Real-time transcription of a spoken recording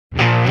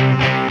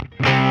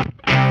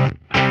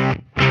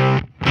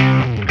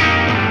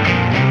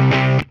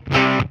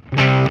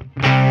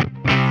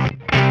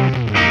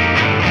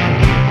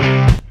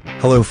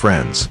Hello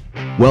friends.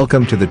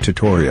 Welcome to the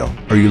tutorial.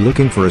 Are you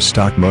looking for a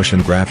stock motion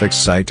graphics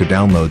site to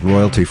download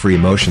royalty-free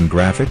motion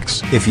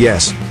graphics? If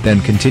yes,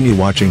 then continue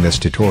watching this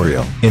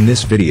tutorial. In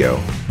this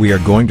video, we are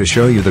going to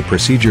show you the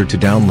procedure to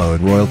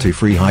download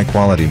royalty-free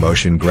high-quality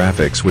motion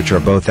graphics which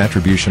are both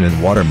Attribution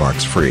and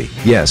Watermarks free.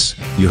 Yes,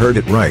 you heard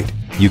it right.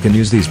 You can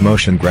use these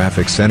motion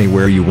graphics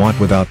anywhere you want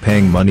without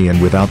paying money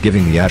and without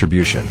giving the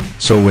attribution.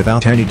 So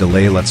without any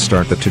delay, let's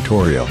start the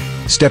tutorial.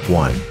 Step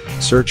 1.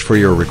 Search for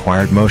your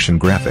required motion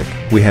graphic.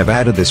 We have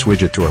added this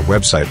widget to our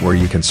website where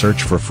you can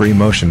search for free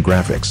motion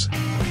graphics.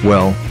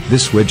 Well,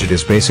 this widget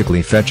is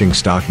basically fetching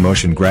stock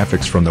motion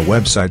graphics from the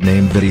website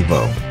named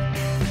Videvo.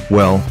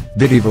 Well,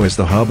 Videvo is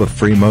the hub of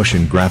free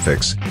motion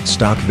graphics,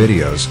 stock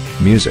videos,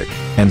 music,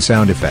 and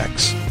sound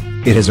effects.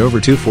 It has over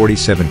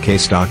 247K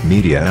stock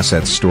media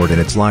assets stored in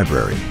its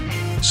library.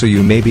 So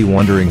you may be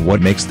wondering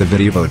what makes the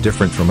Videvo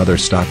different from other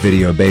stock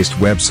video-based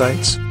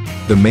websites?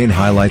 The main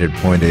highlighted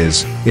point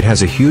is, it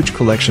has a huge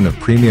collection of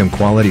premium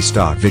quality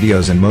stock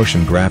videos and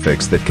motion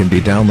graphics that can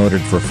be downloaded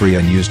for free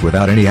and used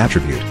without any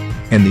attribute.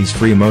 And these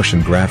free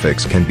motion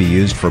graphics can be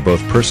used for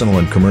both personal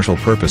and commercial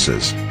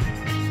purposes.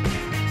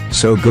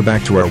 So go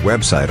back to our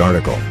website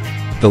article.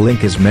 The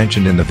link is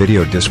mentioned in the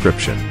video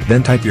description.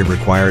 Then type your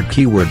required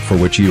keyword for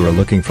which you are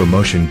looking for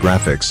motion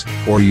graphics,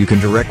 or you can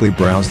directly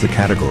browse the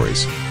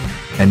categories.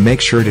 And make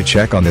sure to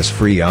check on this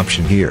free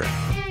option here.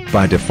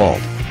 By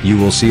default, you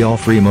will see all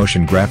free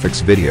motion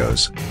graphics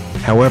videos.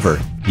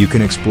 However, you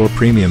can explore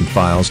premium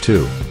files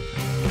too.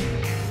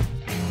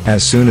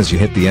 As soon as you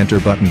hit the enter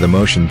button, the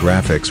motion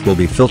graphics will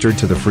be filtered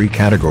to the free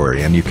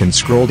category and you can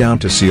scroll down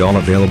to see all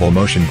available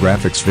motion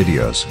graphics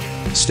videos.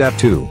 Step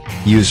 2.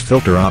 Use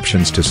filter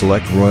options to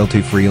select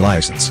royalty-free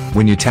license.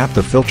 When you tap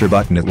the filter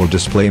button, it will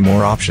display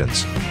more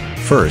options.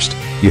 First,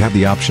 you have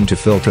the option to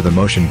filter the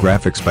motion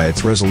graphics by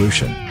its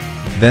resolution.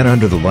 Then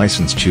under the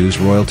license, choose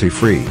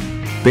royalty-free.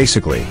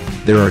 Basically,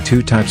 there are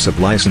two types of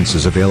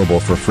licenses available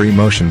for free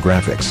motion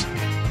graphics.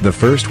 The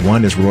first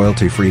one is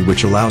royalty-free,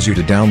 which allows you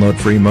to download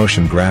free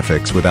motion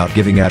graphics without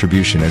giving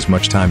attribution as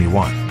much time you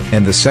want.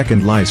 And the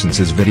second license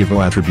is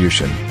Videvo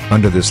Attribution.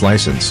 Under this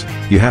license,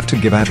 you have to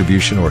give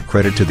attribution or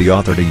credit to the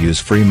author to use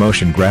free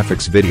motion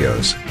graphics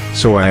videos.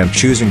 So I am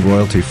choosing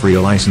royalty-free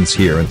license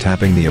here and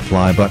tapping the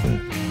apply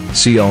button.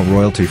 See, all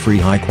royalty-free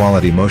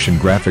high-quality motion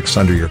graphics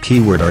under your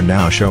keyword are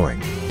now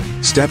showing.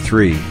 Step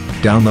 3.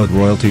 Download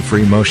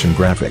royalty-free motion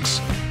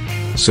graphics.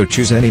 So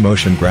choose any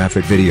motion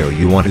graphic video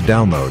you want to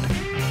download.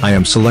 I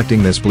am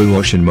selecting this Blue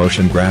Ocean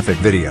motion graphic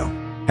video.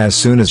 As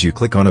soon as you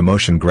click on a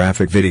motion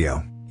graphic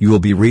video, you will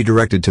be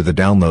redirected to the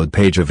download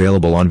page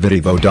available on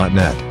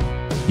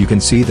videvo.net. You can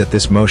see that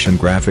this motion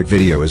graphic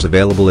video is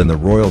available in the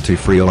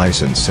royalty-free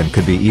license and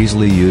could be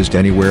easily used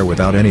anywhere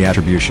without any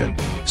attribution.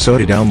 So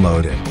to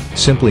download it,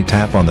 simply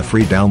tap on the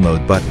free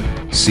download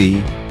button. See,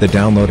 the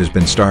download has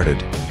been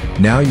started.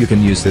 Now you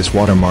can use this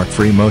Watermark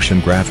free motion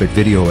graphic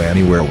video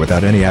anywhere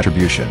without any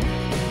attribution.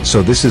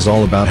 So this is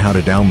all about how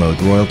to download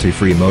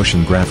royalty-free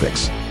motion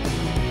graphics.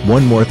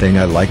 One more thing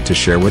I'd like to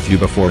share with you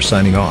before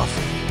signing off.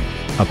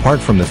 Apart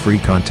from the free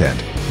content,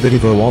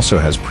 Videvo also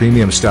has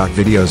premium stock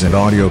videos and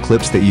audio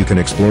clips that you can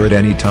explore at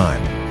any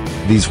time.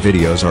 These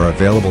videos are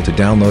available to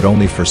download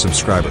only for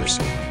subscribers.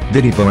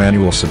 Videvo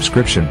annual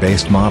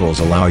subscription-based models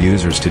allow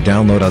users to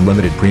download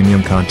unlimited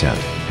premium content.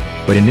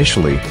 But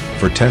initially,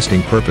 for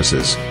testing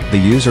purposes, the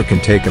user can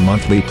take a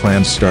monthly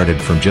plan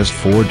started from just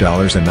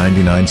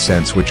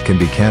 $4.99, which can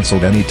be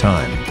cancelled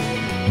anytime.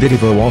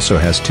 Videvo also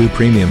has two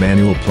premium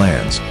annual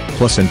plans,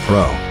 Plus and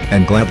Pro,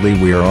 and gladly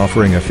we are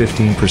offering a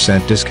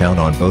 15% discount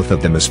on both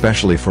of them,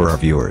 especially for our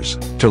viewers.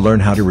 To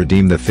learn how to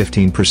redeem the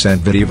 15%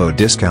 Videvo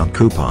discount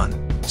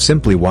coupon,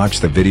 simply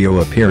watch the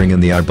video appearing in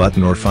the I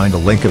button or find a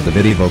link of the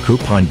Videvo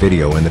coupon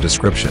video in the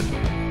description.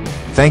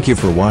 Thank you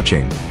for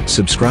watching,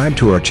 subscribe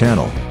to our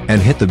channel,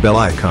 and hit the bell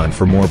icon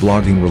for more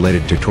blogging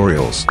related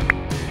tutorials.